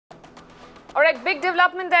All right, big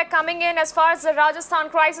development there coming in as far as the Rajasthan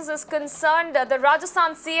crisis is concerned. The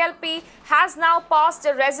Rajasthan CLP has now passed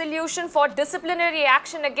a resolution for disciplinary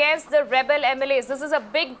action against the rebel MLAs. This is a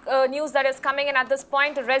big news that is coming in at this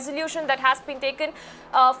point. A resolution that has been taken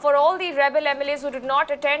for all the rebel MLAs who did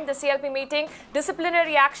not attend the CLP meeting.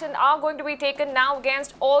 Disciplinary action are going to be taken now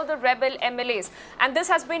against all the rebel MLAs. And this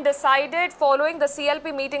has been decided following the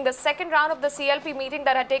CLP meeting, the second round of the CLP meeting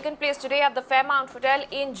that had taken place today at the Fairmont Hotel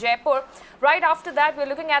in Jaipur. Right after that, we're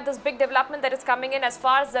looking at this big development that is coming in as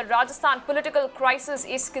far as the Rajasthan political crisis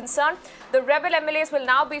is concerned. The rebel MLAs will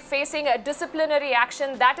now be facing a disciplinary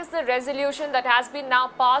action. That is the resolution that has been now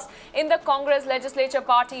passed in the Congress Legislature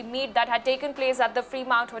Party meet that had taken place at the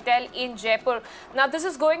Fairmont Hotel in Jaipur. Now, this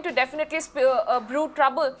is going to definitely brew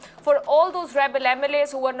trouble for all those rebel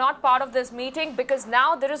MLAs who were not part of this meeting, because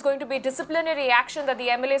now there is going to be disciplinary action that the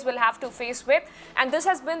MLAs will have to face with. And this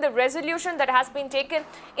has been the resolution that has been taken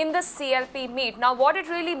in the CLP meet. Now, what it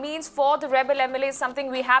really means for the rebel MLA is something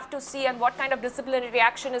we have to see, and what kind of disciplinary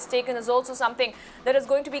action is taken is also something that is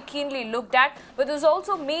going to be keenly looked at. But this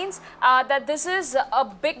also means that this is a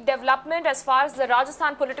big development as far as the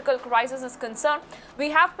Rajasthan political crisis is concerned.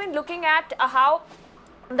 We have been looking at how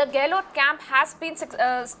the Gehlot camp has been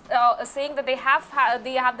saying that they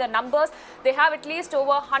have the numbers. They have at least over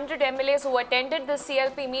 100 MLAs who attended the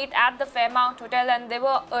CLP meet at the Fairmont Hotel, and there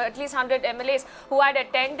were at least 100 MLAs who had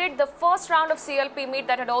attended the first round of CLP meet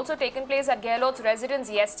that had also taken place at Gehlot's residence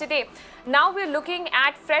yesterday. Now we're looking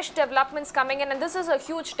at fresh developments coming in, and this is a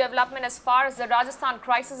huge development as far as the Rajasthan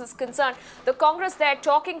crisis is concerned. The Congress, they're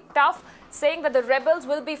talking tough, saying that the rebels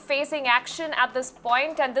will be facing action at this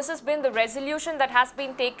point, and this has been the resolution that has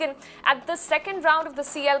been taken at the second round of the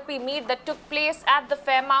CLP meet that took place at the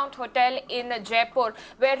Fairmont Hotel in Jaipur,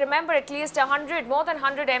 where, remember, at least more than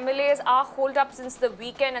 100 MLAs are holed up since the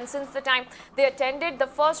weekend and since the time they attended the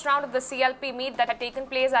first round of the CLP meet that had taken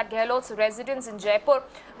place at Gehlot's residence in Jaipur.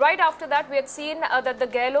 Right after that, we had seen that the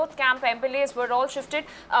Gehlot camp MLAs were all shifted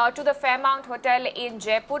to the Fairmont Hotel in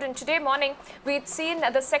Jaipur, and today morning we had seen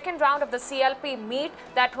the second round of the CLP meet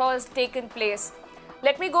that was taken place.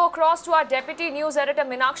 Let me go across to our Deputy News Editor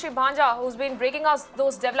Meenakshi Bhanja, who's been breaking us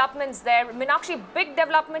those developments there. Meenakshi, big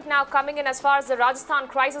development now coming in as far as the Rajasthan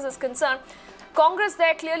crisis is concerned. Congress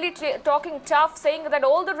there clearly talking tough, saying that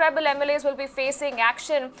all the rebel MLAs will be facing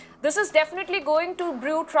action. This is definitely going to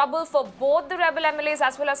brew trouble for both the rebel MLAs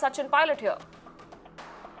as well as Sachin Pilot here.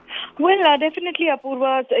 Well, definitely,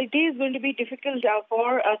 Apurva, it is going to be difficult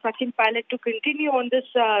for Sachin Pilot to continue on this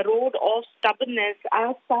road of stubbornness,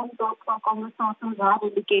 as some top Congress sources have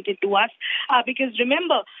indicated to us. Because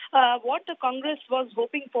remember, what the Congress was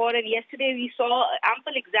hoping for, and yesterday we saw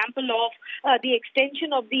ample example of the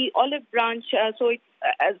extension of the olive branch, so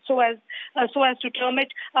as to term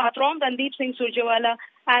it, from Randeep Surjewala,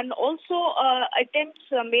 and also attempts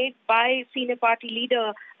made by senior party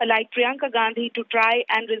leader like Priyanka Gandhi to try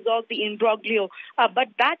and resolve the imbroglio. But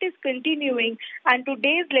that is continuing, and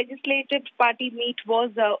today's legislative party meet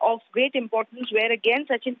was of great importance, where again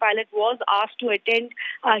Sachin Pilot was asked to attend.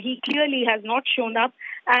 He clearly has not shown up.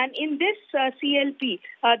 And in this CLP,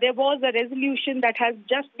 there was a resolution that has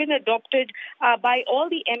just been adopted by all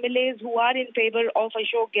the MLAs who are in favor of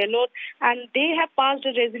Ashok Gehlot, and they have passed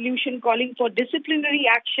a resolution calling for disciplinary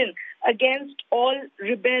action against all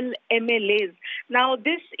rebel MLAs. Now,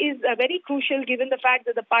 this is very crucial given the fact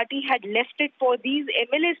that the party had left it for these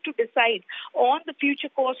MLAs to decide on the future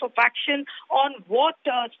course of action, on what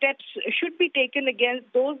steps should be taken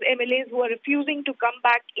against those MLAs who are refusing to come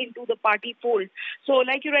back into the party fold. So,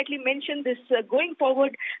 like you rightly mentioned, this going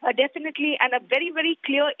forward, definitely, and a very, very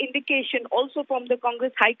clear indication also from the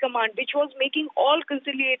Congress High Command, which was making all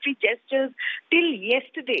conciliatory gestures till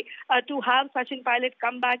yesterday to have Sachin Pilot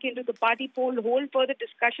come back into the party fold, hold further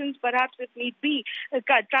discussions, perhaps if need be,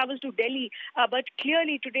 travel to Delhi. But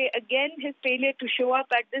clearly today, again, his failure to show up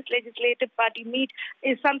at this legislative party meet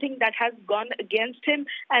is something that has gone against him.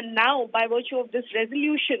 And now, by virtue of this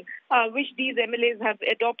resolution, which these MLAs have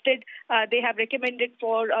adopted, they have recommended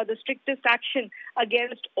for the strictest action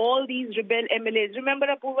against all these rebel MLAs. Remember,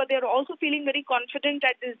 Apurva, they are also feeling very confident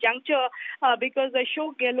at this juncture because the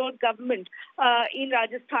Ashok Gehlot government in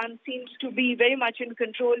Rajasthan seems to be very much in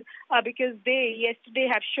control because they yesterday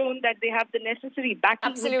have shown that they have the necessary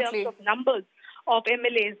backing in terms of numbers of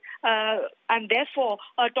MLAs, and therefore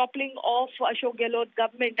toppling off Ashok Gehlot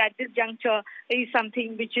government at this juncture is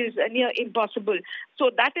something which is near impossible.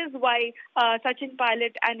 So that is why Sachin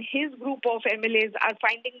Pilot and his group of MLAs are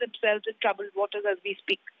finding themselves in troubled waters as we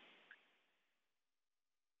speak.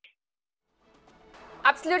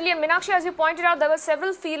 Absolutely, and Meenakshi, as you pointed out, there were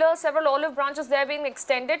several feelers, several olive branches there being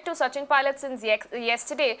extended to Sachin Pilot since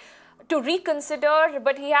yesterday. to reconsider,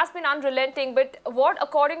 but he has been unrelenting. But what,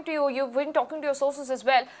 according to you, you've been talking to your sources as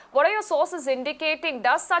well, what are your sources indicating?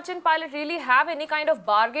 Does Sachin Pilot really have any kind of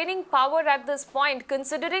bargaining power at this point,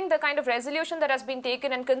 considering the kind of resolution that has been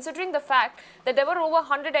taken and considering the fact that there were over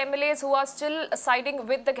 100 MLAs who are still siding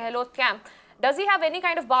with the Gehlot camp? Does he have any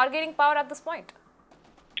kind of bargaining power at this point?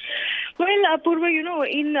 Well, Purva,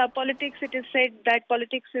 in politics, it is said that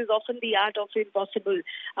politics is often the art of impossible.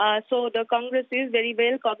 So the Congress is very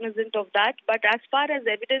well cognizant of that. But as far as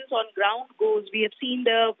evidence on ground goes, we have seen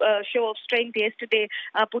the show of strength yesterday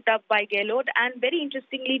put up by Gehlot. And very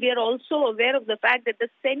interestingly, we are also aware of the fact that the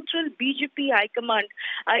central BJP High Command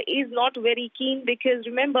is not very keen, because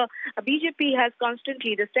remember,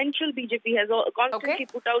 the central BJP has constantly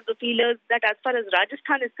put out the feelers that as far as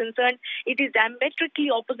Rajasthan is concerned, it is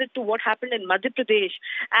diametrically opposite to what happened in Madhya Pradesh,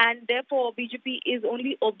 and therefore BJP is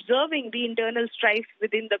only observing the internal strife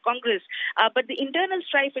within the Congress. But the internal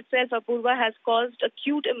strife itself, Apurva, has caused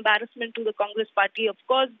acute embarrassment to the Congress party. Of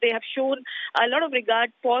course, they have shown a lot of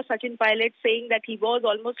regard for Sachin Pilot, saying that he was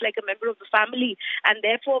almost like a member of the family, and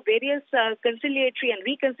therefore various conciliatory and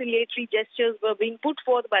reconciliatory gestures were being put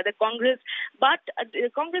forth by the Congress. But the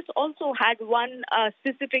Congress also had one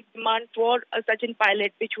specific demand for Sachin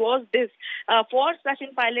Pilot, which was this: for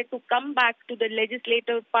Sachin Pilot to come back to the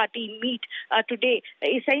Legislature Party meet today,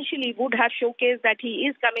 essentially would have showcased that he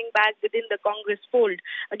is coming back within the Congress fold.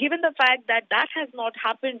 Given the fact that that has not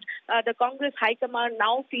happened, the Congress High Command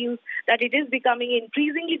now feels that it is becoming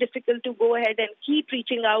increasingly difficult to go ahead and keep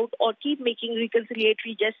reaching out or keep making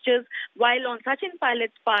reconciliatory gestures, while on Sachin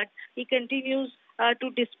Pilot's part, he continues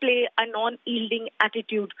to display a non-yielding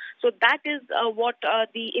attitude. So that is what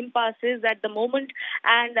the impasse is at the moment.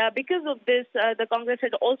 And because of this, the Congress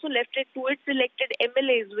had also left it to its elected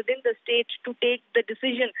MLAs within the state to take the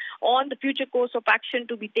decision on the future course of action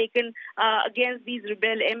to be taken against these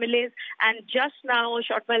rebel MLAs. And just now, a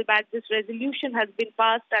short while back, this resolution has been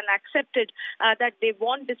passed and accepted that they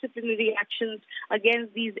want disciplinary actions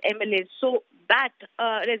against these MLAs. So that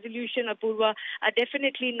resolution, Apurva,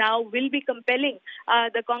 definitely now will be compelling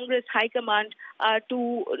the Congress High Command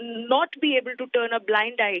to not be able to turn a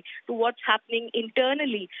blind eye to what's happening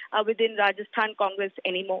internally within Rajasthan Congress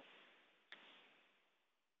anymore.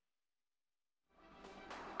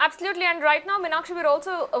 Absolutely, and right now, Meenakshi, we're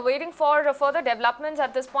also waiting for further developments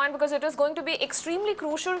at this point, because it is going to be extremely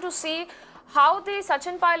crucial to see how the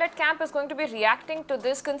Sachin Pilot camp is going to be reacting to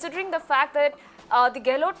this, considering the fact that the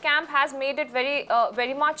Gehlot camp has made it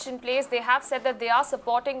very much in place. They have said that they are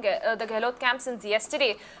supporting the Gehlot camp since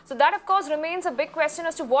yesterday. So that, of course, remains a big question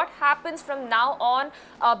as to what happens from now on,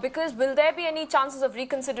 because will there be any chances of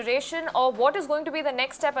reconsideration, or what is going to be the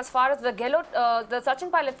next step as far as the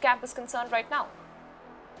Sachin Pilot camp is concerned right now?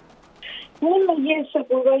 Well, yes,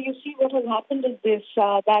 Apurva, you see what has happened is this,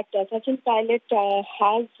 that Sachin Pilot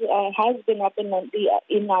has been up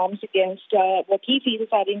in arms against what he feels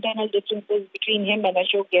are internal differences between him and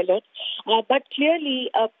Ashok Gehlot. But clearly,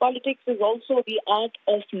 politics is also the art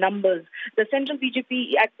of numbers. The central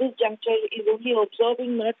BJP at this juncture is only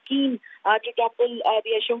observing, not keen to topple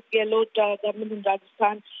the Ashok Gehlot government in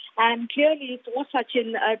Rajasthan. And clearly, for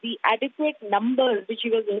Sachin, the adequate numbers which he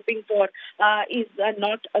was hoping for is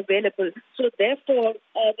not available. So therefore,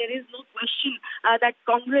 there is no question that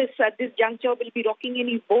Congress at this juncture will be rocking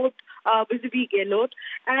any boat vis-a-vis Gehlot.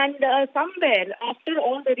 And somewhere, after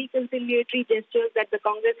all the reconciliatory gestures that the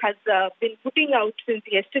Congress has been putting out since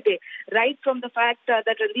yesterday, right from the fact that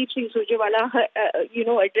Randeep Surjewala,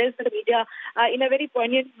 addressed the media in a very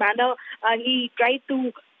poignant manner, he tried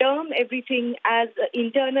to term everything as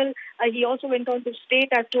internal. He also went on to state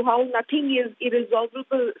as to how nothing is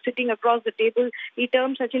irresolvable sitting across the table. He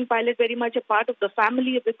termed Sachin Pilot very much a part of the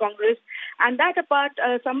family of the Congress. And that apart,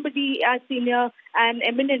 somebody as senior and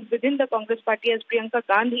eminent within the Congress party as Priyanka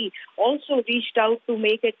Gandhi also reached out to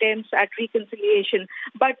make attempts at reconciliation.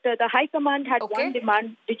 But the High Command had one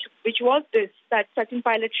demand, which was this, that Sachin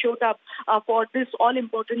Pilot showed up for this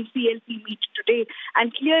all-important CLP meet today.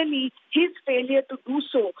 And clearly, his failure to do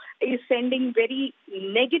so is sending very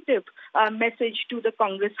negative message to the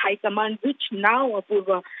Congress High Command, which now,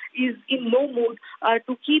 Apurva, is in no mood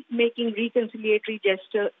to keep making reconciliatory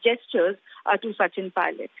gestures to Sachin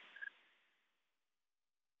Pilot.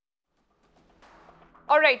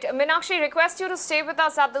 All right, Meenakshi, request you to stay with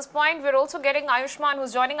us at this point. We're also getting Ayushman,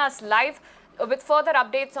 who's joining us live with further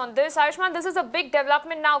updates on this. Ayushman, this is a big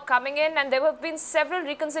development now coming in, and there have been several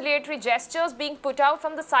reconciliatory gestures being put out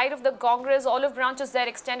from the side of the Congress, olive branches there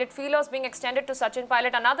extended, feelers being extended to Sachin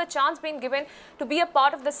Pilot, another chance being given to be a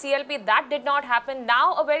part of the CLP. That did not happen.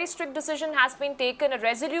 Now a very strict decision has been taken, a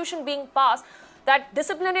resolution being passed. that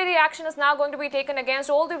disciplinary action is now going to be taken against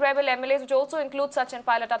all the rebel MLAs, which also includes Sachin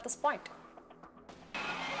Pilot at this point.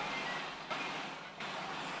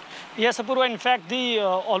 Yes, Apurva. In fact,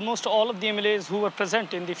 almost all of the MLAs who were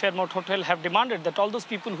present in the Fairmont Hotel have demanded that all those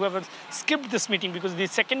people who have skipped this meeting, because the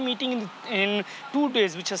second meeting in 2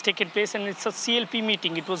 days which has taken place, and it's a CLP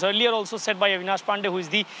meeting. It was earlier also said by Avinash Pandey, who is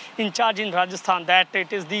the in charge in Rajasthan, that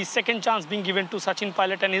it is the second chance being given to Sachin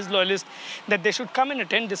Pilot and his loyalists that they should come and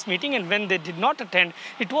attend this meeting. And when they did not attend,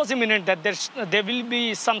 it was imminent that there will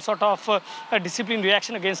be some sort of a discipline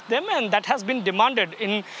reaction against them, and that has been demanded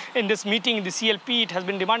in this meeting, in the CLP. It has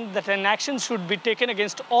been demanded that an action should be taken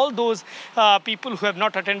against all those people who have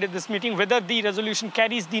not attended this meeting. Whether the resolution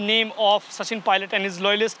carries the name of Sachin Pilot and his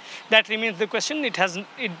loyalists, that remains the question. It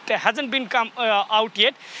hasn't been come out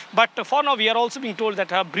yet, but for now we are also being told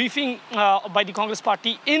that a briefing by the Congress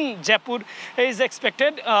Party in Jaipur is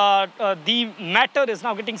expected. The matter is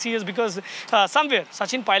now getting serious because somewhere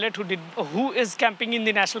Sachin Pilot, who is camping in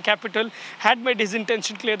the national capital, had made his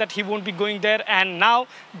intention clear that he won't be going there, and now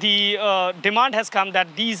the demand has come that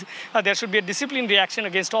there should be a discipline reaction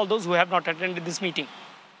against all those who have not attended this meeting.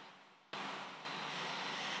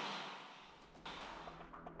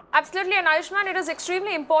 Absolutely, and Ayushman, it is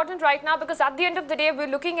extremely important right now because at the end of the day, we're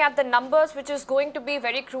looking at the numbers, which is going to be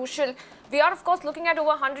very crucial. We are, of course, looking at over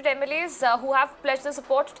 100 MLAs who have pledged their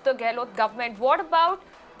support to the Gehlot government. What about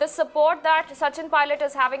the support that Sachin Pilot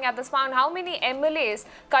is having at this point? How many MLAs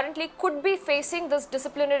currently could be facing this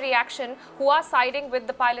disciplinary action who are siding with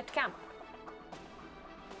the Pilot camp?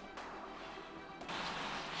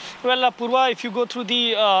 Well, Purva, if you go through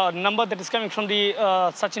the number that is coming from the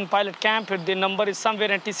Sachin Pilot camp, the number is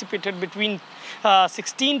somewhere anticipated between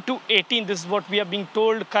 16 to 18. This is what we are being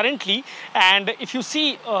told currently. And if you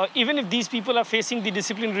see, even if these people are facing the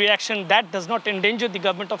discipline reaction, that does not endanger the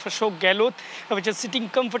government of Ashok Gehlot, which is sitting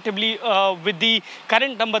comfortably with the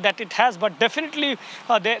current number that it has. But definitely,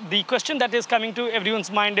 the question that is coming to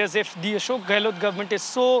everyone's mind is if the Ashok Gehlot government is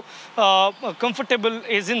so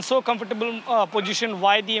in so comfortable position,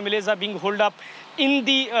 why the MLAs are being held up in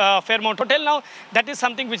the Fairmont Hotel. Now, that is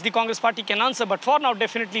something which the Congress Party can answer. But for now,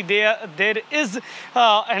 definitely there is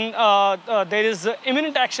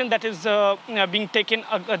imminent action that is being taken,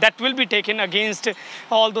 that will be taken against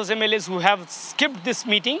all those MLAs who have skipped this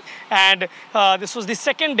meeting. And this was the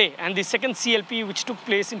second day and the second CLP which took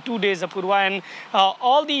place in 2 days, Apurva. And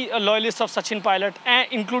all the loyalists of Sachin Pilot,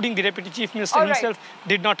 including the Deputy Chief Minister himself,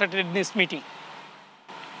 did not attend this meeting.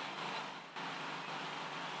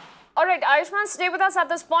 All right, Ayushman, stay with us at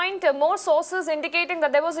this point. More sources indicating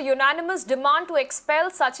that there was a unanimous demand to expel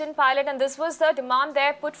Sachin Pilot, and this was the demand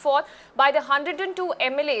there put forth by the 102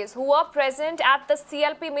 MLAs who were present at the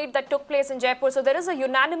CLP meet that took place in Jaipur. So there is a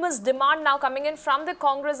unanimous demand now coming in from the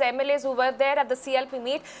Congress MLAs who were there at the CLP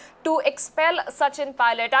meet to expel Sachin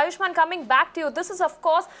Pilot. Ayushman, coming back to you, this is of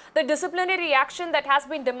course the disciplinary action that has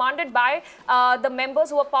been demanded by the members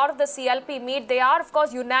who are part of the CLP meet. They are of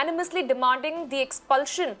course unanimously demanding the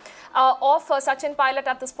expulsion of Sachin Pilot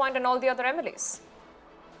at this point and all the other MLAs.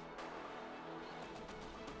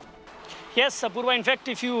 Yes, Apurva, in fact,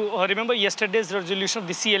 if you remember yesterday's resolution of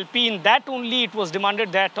the CLP, in that only it was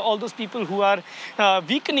demanded that all those people who are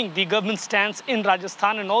weakening the government stance in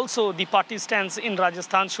Rajasthan and also the party stance in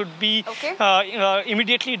Rajasthan should be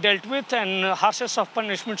immediately dealt with, and harshest of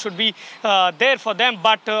punishment should be there for them.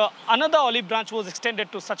 But another olive branch was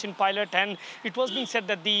extended to Sachin Pilot, and it was being said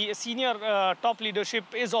that the senior top leadership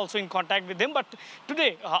is also in contact with them. But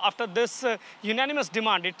today, after this unanimous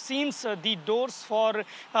demand, it seems the doors for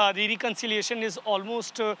the reconciliation is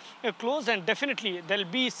almost closed, and definitely there will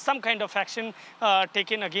be some kind of action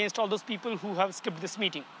taken against all those people who have skipped this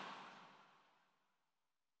meeting.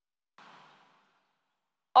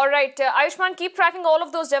 All right, Ayushman, keep tracking all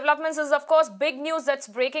of those developments. This is, of course, big news that's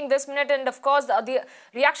breaking this minute. And, of course, the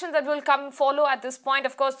reaction that will follow at this point.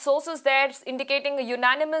 Of course, sources there indicating a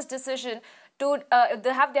unanimous decision to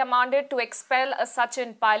they have demanded to expel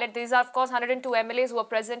Sachin Pilot. These are, of course, 102 MLAs who are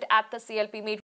present at the CLP meet.